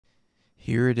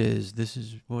Here it is. This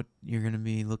is what you're going to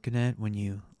be looking at when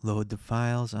you load the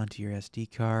files onto your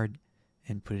SD card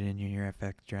and put it in your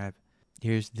FX drive.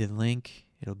 Here's the link.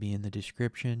 It'll be in the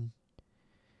description.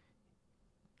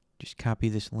 Just copy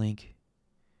this link,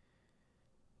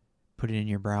 put it in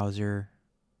your browser.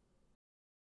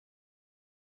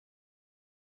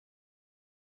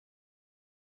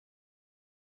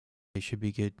 It should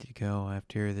be good to go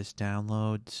after this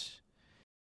downloads.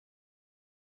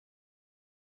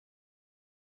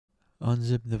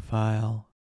 Unzip the file.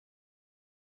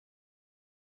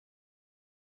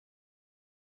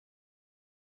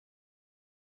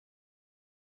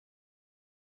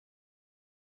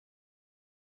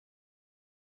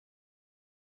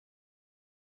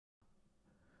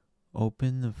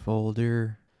 Open the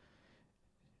folder.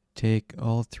 Take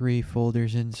all three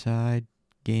folders inside,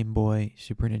 Game Boy,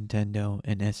 Super Nintendo,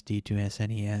 and SD to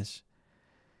SNES.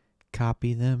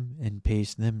 Copy them and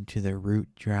paste them to the root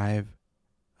drive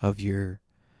of your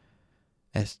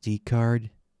SD card.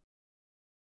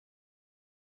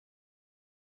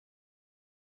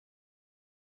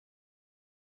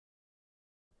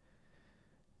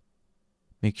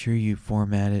 Make sure you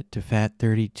format it to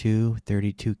FAT32,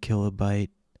 32 kilobyte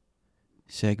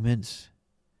segments.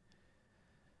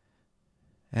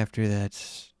 After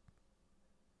that's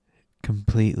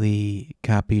completely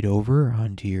copied over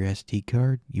onto your SD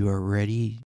card, you are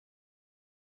ready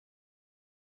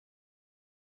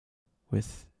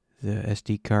with the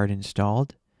SD card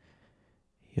installed.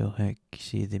 You'll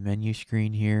see the menu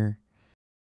screen here.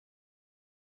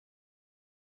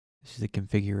 This is the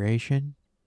configuration.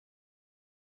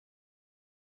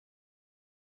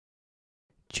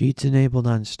 Cheats enabled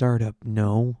on startup?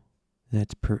 No.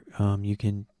 That's you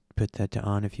can put that to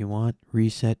on if you want.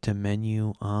 Reset to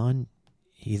menu on.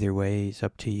 Either way is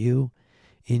up to you.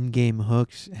 In-game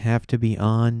hooks have to be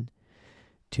on.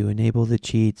 To enable the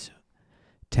cheats,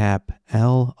 tap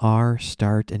L, R,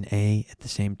 start, and A at the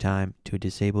same time. To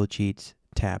disable cheats,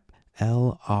 tap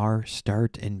L, R,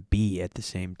 start, and B at the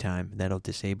same time. That'll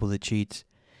disable the cheats.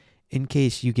 In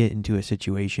case you get into a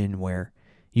situation where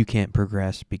you can't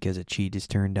progress because a cheat is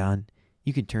turned on,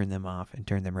 you can turn them off and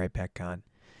turn them right back on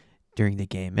during the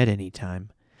game at any time.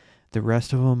 The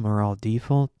rest of them are all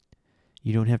default.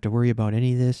 You don't have to worry about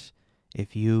any of this.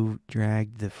 If you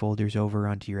drag the folders over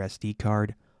onto your SD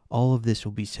card, all of this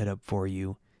will be set up for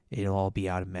you. It'll all be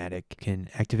automatic. You can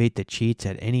activate the cheats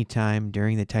at any time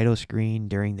during the title screen,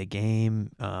 during the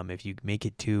game, if you make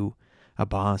it to a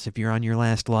boss, if you're on your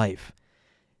last life.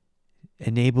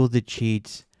 Enable the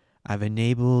cheats. I've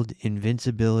enabled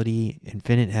invincibility,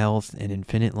 infinite health, and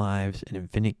infinite lives, and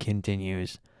infinite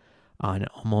continues on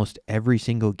almost every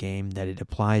single game that it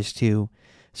applies to.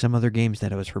 Some other games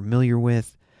that I was familiar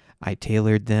with, I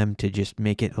tailored them to just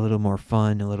make it a little more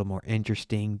fun, a little more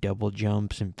interesting, double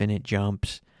jumps, infinite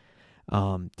jumps,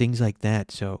 things like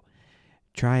that. So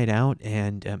try it out,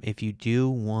 and if you do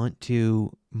want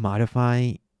to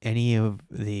modify any of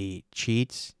the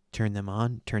cheats, turn them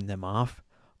on, turn them off.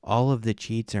 All of the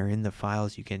cheats are in the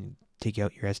files. You can take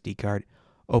out your SD card,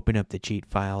 open up the cheat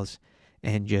files,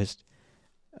 and just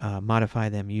modify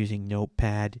them using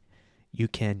Notepad. You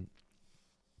can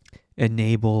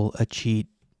enable a cheat,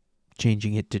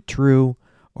 changing it to true,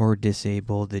 or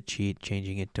disable the cheat,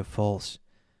 changing it to false.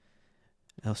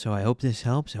 Also, I hope this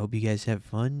helps. I hope you guys have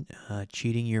fun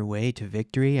cheating your way to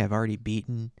victory. I've already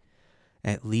beaten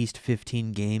at least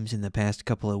 15 games in the past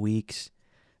couple of weeks.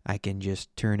 I can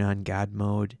just turn on God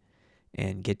mode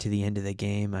and get to the end of the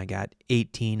game. I got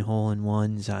 18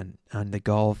 hole-in-ones on the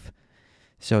golf.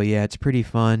 So yeah, it's pretty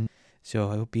fun. So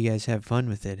I hope you guys have fun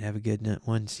with it. Have a good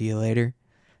one. See you later.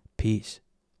 Peace.